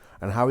liberty,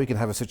 and how we can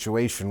have a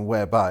situation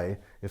whereby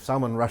if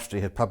Salman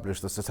Rushdie had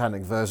published the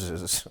Satanic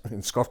Verses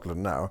in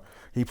Scotland now,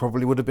 he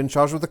probably would have been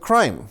charged with a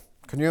crime.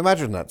 Can you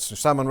imagine that? So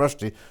Salman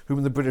Rushdie,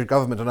 whom the British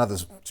government and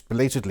others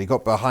belatedly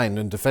got behind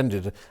and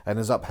defended and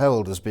is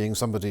upheld as being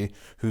somebody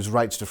whose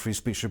rights to free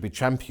speech should be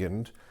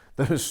championed,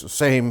 those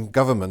same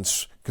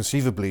governments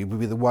conceivably would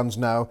be the ones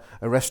now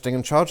arresting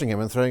and charging him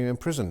and throwing him in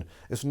prison.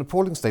 It's an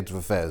appalling state of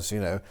affairs,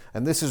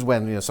 and this is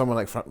when someone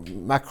like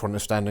Macron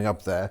is standing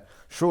up there.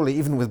 Surely,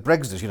 even with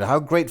Brexit, how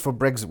great for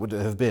Brexit would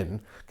it have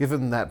been,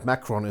 given that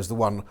Macron is the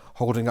one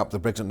holding up the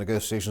Brexit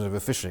negotiations over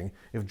fishing,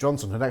 if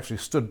Johnson had actually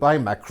stood by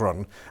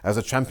Macron as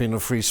a champion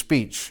of free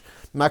speech.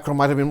 Macron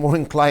might have been more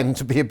inclined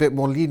to be a bit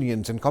more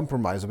lenient and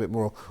compromise a bit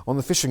more on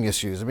the fishing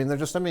issues. I mean, there are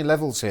just so many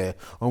levels here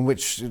on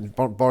which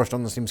Boris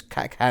Johnson seems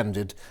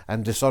cack-handed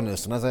and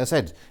dishonest. And as I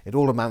said, it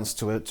all amounts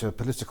to a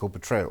political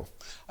betrayal.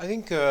 I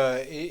think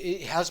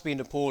it has been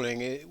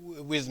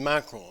appalling with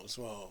Macron as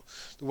well.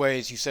 The way,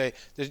 as you say,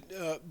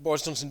 that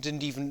Boris Johnson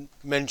didn't even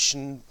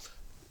mention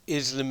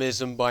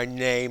Islamism by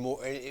name, or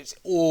it's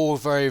all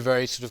very,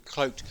 very sort of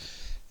cloaked.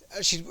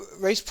 Actually,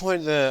 Ray's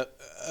point there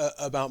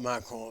about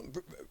Macron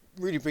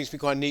really brings me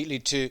quite neatly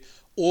to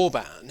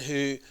Orban,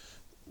 who,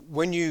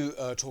 when you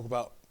talk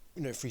about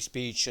free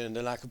speech and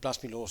the lack of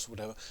blasphemy laws or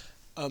whatever,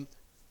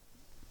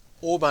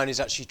 Orban is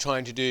actually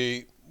trying to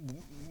do,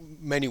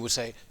 many would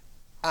say,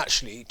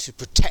 actually to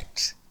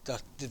protect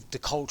the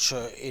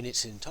culture in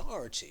its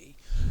entirety.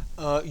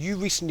 You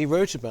recently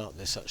wrote about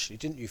this, actually,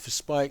 didn't you, for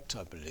Spiked,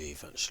 I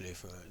believe, actually,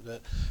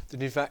 that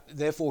in fact,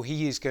 therefore,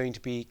 he is going to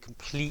be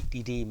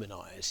completely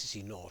demonised, is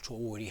he not, or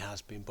already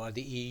has been, by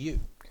the EU?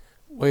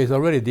 Well, he's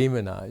already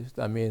demonized.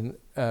 I mean,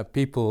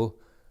 people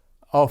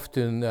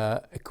often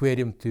equate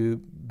him to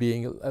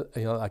being,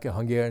 like a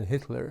Hungarian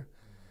Hitler,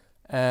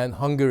 and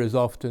Hungary is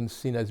often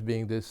seen as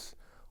being this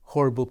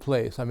horrible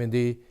place. I mean,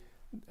 the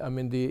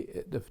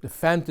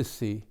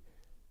fantasy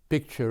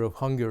picture of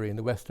Hungary in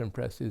the Western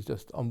press is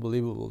just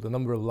unbelievable. The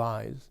number of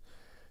lies.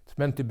 It's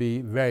meant to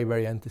be very,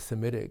 very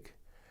anti-Semitic,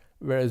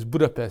 whereas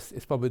Budapest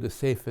is probably the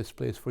safest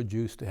place for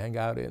Jews to hang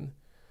out in.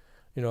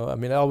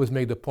 I always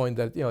make the point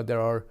that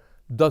there are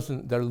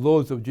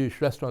loads of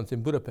Jewish restaurants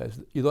in Budapest.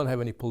 You don't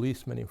have any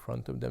policemen in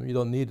front of them. You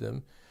don't need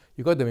them.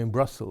 You got them in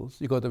Brussels.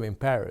 You got them in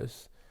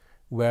Paris,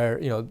 where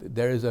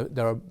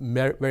there are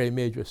very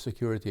major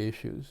security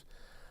issues.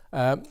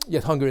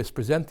 Yet Hungary is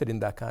presented in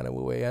that kind of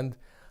a way, and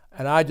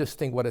I just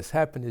think what has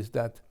happened is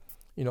that,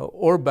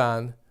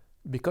 Orban,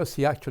 because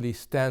he actually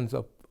stands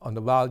up on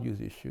the values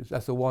issues,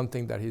 that's the one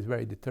thing that he's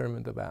very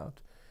determined about,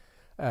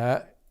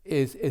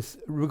 is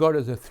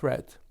regarded as a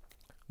threat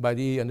by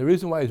the EU. And the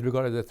reason why he's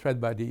regarded as a threat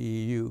by the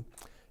EU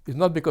is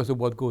not because of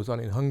what goes on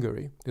in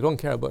Hungary. They don't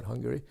care about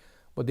Hungary.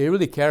 What they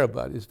really care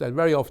about is that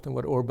very often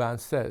what Orban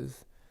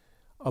says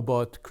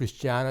about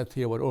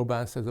Christianity, or what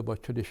Orban says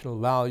about traditional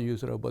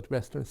values, or about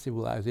Western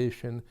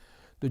civilization,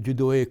 the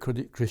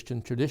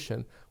Judeo-Christian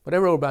tradition,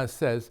 whatever Orban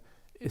says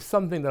is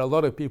something that a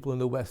lot of people in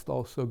the West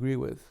also agree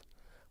with,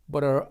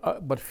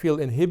 but feel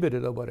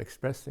inhibited about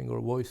expressing or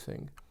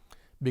voicing,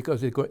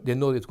 because they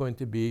know it's going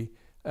to be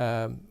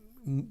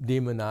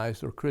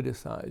demonized or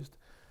criticized.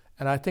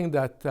 And I think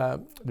that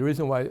the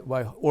reason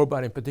why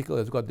Orban in particular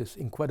has got this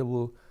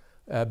incredible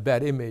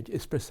bad image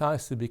is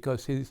precisely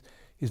because he's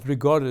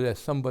regarded as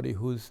somebody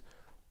who's,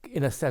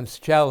 in a sense,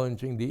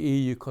 challenging the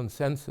EU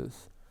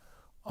consensus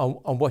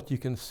on what you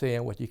can say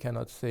and what you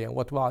cannot say, and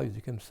what values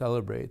you can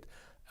celebrate,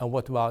 and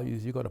what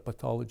values you got to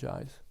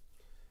pathologize.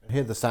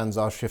 Here the sands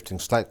are shifting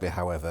slightly,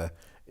 however,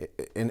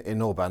 in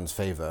Orban's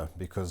favour,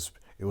 because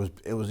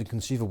it was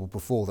inconceivable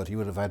before that he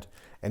would have had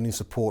any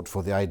support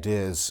for the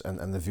ideas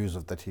and the views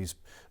that he's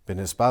been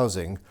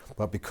espousing.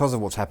 But because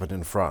of what's happened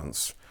in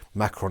France,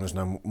 Macron is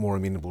now more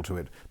amenable to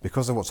it.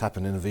 Because of what's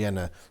happened in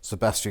Vienna,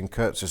 Sebastian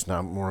Kurz is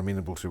now more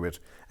amenable to it.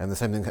 And the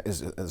same thing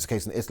is the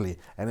case in Italy.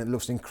 And it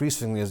looks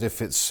increasingly as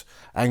if it's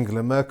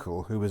Angela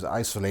Merkel who is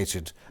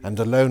isolated and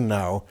alone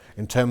now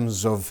in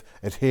terms of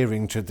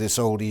adhering to this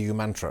old EU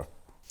mantra.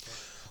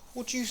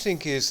 What do you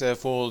think is,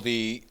 therefore,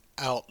 the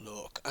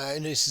outlook?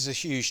 And this is a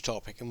huge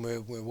topic, and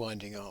we're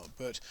winding up.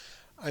 But,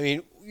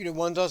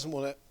 one doesn't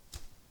want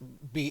to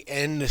be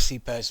endlessly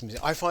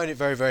pessimistic. I find it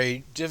very,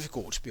 very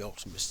difficult to be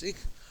optimistic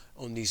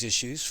on these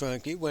issues,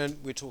 frankly, when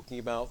we're talking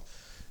about,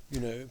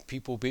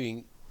 people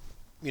being,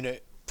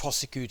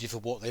 prosecuted for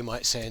what they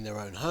might say in their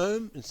own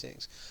home and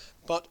things.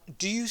 But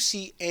do you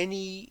see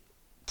any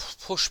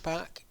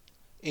pushback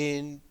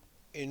in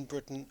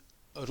Britain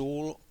at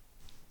all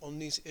on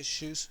these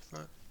issues,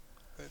 Frank?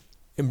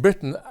 In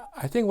Britain,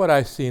 I think what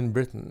I see in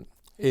Britain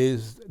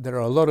is there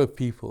are a lot of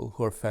people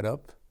who are fed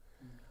up,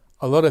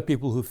 a lot of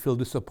people who feel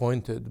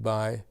disappointed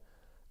by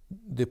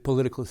the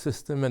political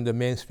system and the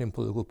mainstream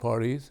political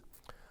parties.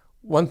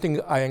 One thing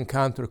I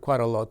encounter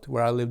quite a lot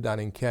where I live down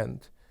in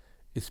Kent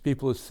is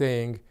people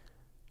saying,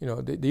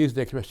 they use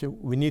the expression,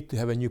 we need to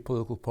have a new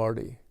political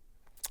party.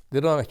 They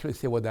don't actually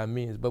say what that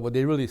means, but what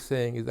they're really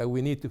saying is that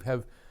we need to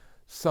have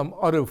some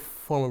other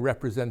form of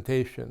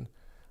representation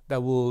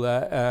that will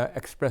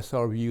express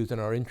our views and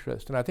our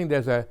interests. And I think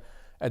there's a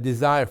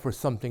desire for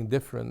something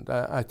different.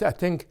 I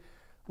think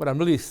what I'm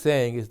really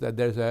saying is that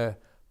there's a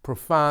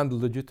profound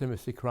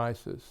legitimacy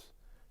crisis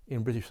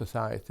in British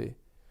society,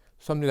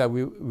 something that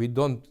we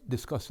don't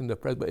discuss in the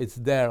press, but it's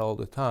there all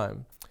the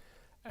time.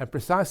 And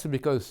precisely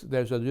because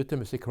there's a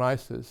legitimacy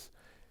crisis,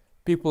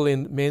 people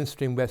in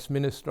mainstream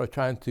Westminster are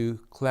trying to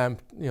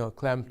clamp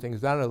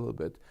things down a little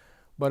bit.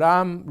 But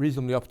I'm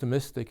reasonably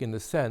optimistic in the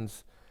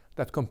sense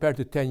that compared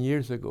to 10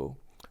 years ago,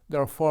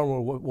 there are far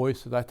more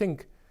voices. I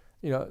think,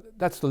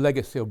 that's the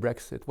legacy of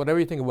Brexit. Whatever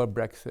you think about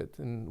Brexit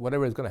and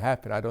whatever is going to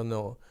happen, I don't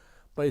know.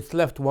 But it's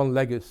left one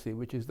legacy,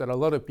 which is that a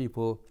lot of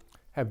people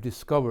have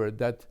discovered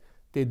that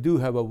they do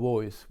have a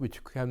voice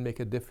which can make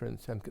a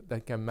difference and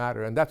that can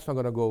matter. And that's not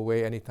going to go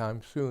away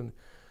anytime soon.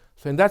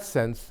 So in that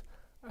sense,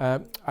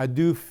 I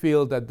do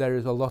feel that there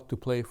is a lot to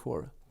play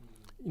for.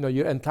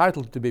 You're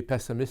entitled to be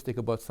pessimistic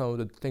about some of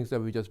the things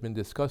that we've just been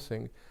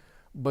discussing.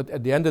 But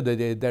at the end of the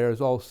day, there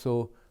is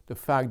also the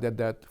fact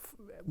that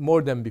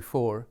more than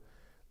before,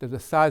 there's a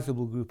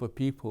sizable group of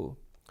people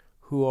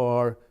who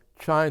are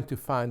trying to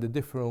find a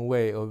different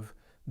way of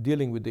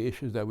dealing with the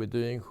issues that we're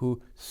doing,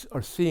 who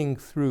are seeing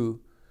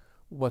through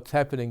what's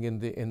happening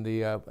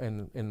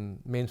in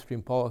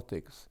mainstream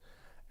politics,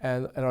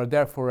 and are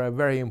therefore a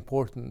very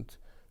important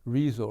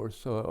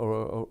resource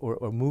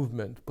or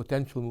movement,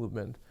 potential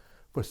movement,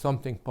 for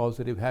something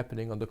positive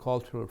happening on the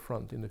cultural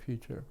front in the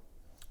future.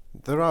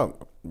 There are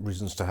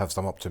reasons to have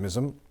some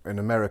optimism. In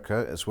America,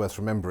 it's worth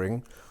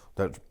remembering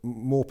that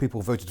more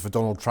people voted for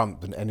Donald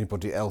Trump than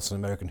anybody else in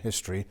American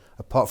history,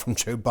 apart from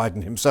Joe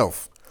Biden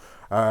himself.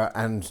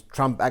 And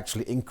Trump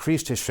actually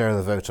increased his share of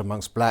the vote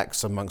amongst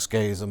blacks, amongst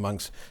gays,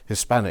 amongst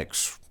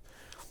Hispanics.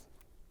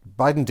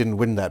 Biden didn't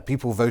win that.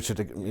 People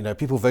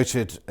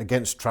voted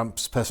against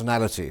Trump's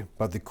personality,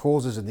 but the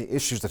causes and the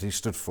issues that he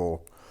stood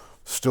for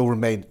still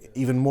remain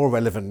even more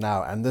relevant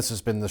now. And this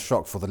has been the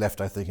shock for the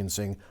left, I think, in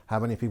seeing how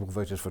many people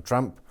voted for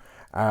Trump.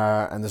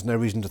 And there's no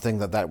reason to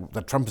think that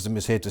Trumpism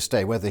is here to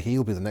stay, whether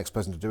he'll be the next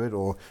person to do it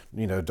or,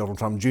 Donald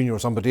Trump Jr. or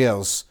somebody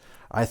else.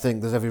 I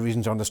think there's every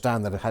reason to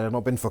understand that had it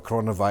not been for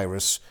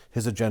coronavirus,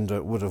 his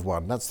agenda would have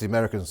won. That's the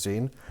American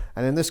scene.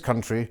 And in this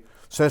country,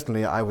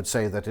 certainly I would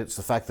say that it's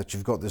the fact that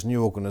you've got this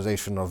new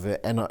organisation of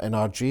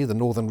NRG, the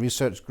Northern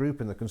Research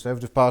Group in the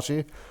Conservative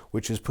Party,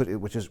 which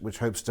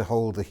hopes to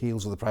hold the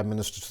heels of the Prime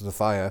Minister to the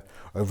fire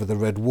over the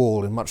Red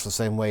Wall in much the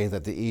same way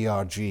that the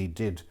ERG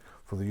did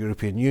for the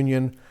European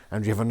Union.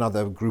 And you have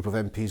another group of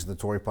MPs in the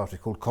Tory party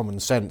called Common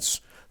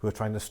Sense, who are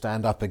trying to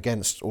stand up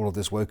against all of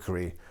this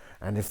wokery.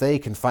 And if they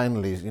can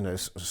finally,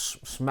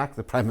 smack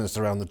the Prime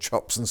Minister around the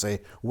chops and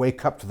say,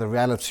 wake up to the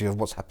reality of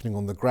what's happening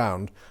on the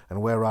ground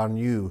and where our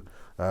new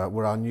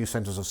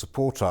centres of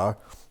support are,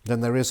 then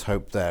there is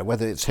hope there.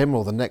 Whether it's him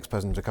or the next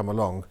person to come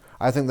along,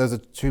 I think those are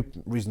two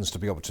reasons to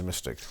be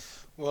optimistic.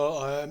 Well,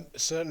 I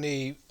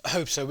certainly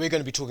hope so. We're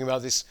going to be talking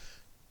about this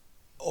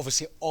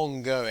obviously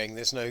ongoing.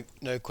 There's no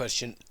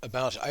question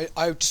about it.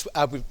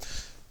 I would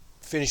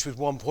finish with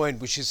one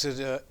point, which is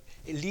that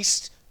at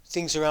least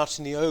things are out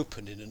in the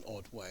open in an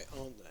odd way,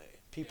 aren't they?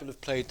 People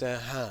have played their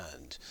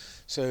hand.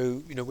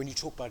 So, when you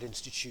talk about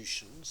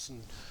institutions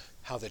and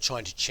how they're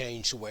trying to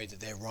change the way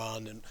that they're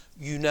run, and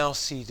you now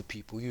see the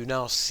people, you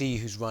now see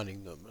who's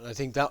running them. And I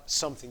think that's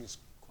something that's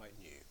quite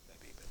new,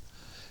 maybe. But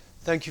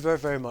thank you very,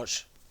 very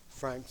much,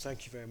 Frank.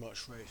 Thank you very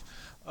much, Ray.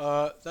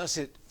 That's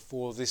it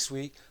for this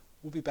week.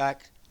 We'll be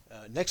back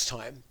next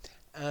time.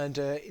 And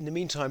in the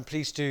meantime,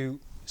 please do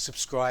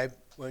subscribe,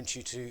 won't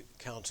you, to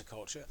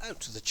Counterculture, and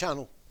to the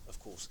channel, of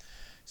course.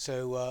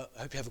 So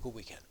I hope you have a good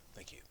weekend.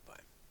 Thank you. Bye.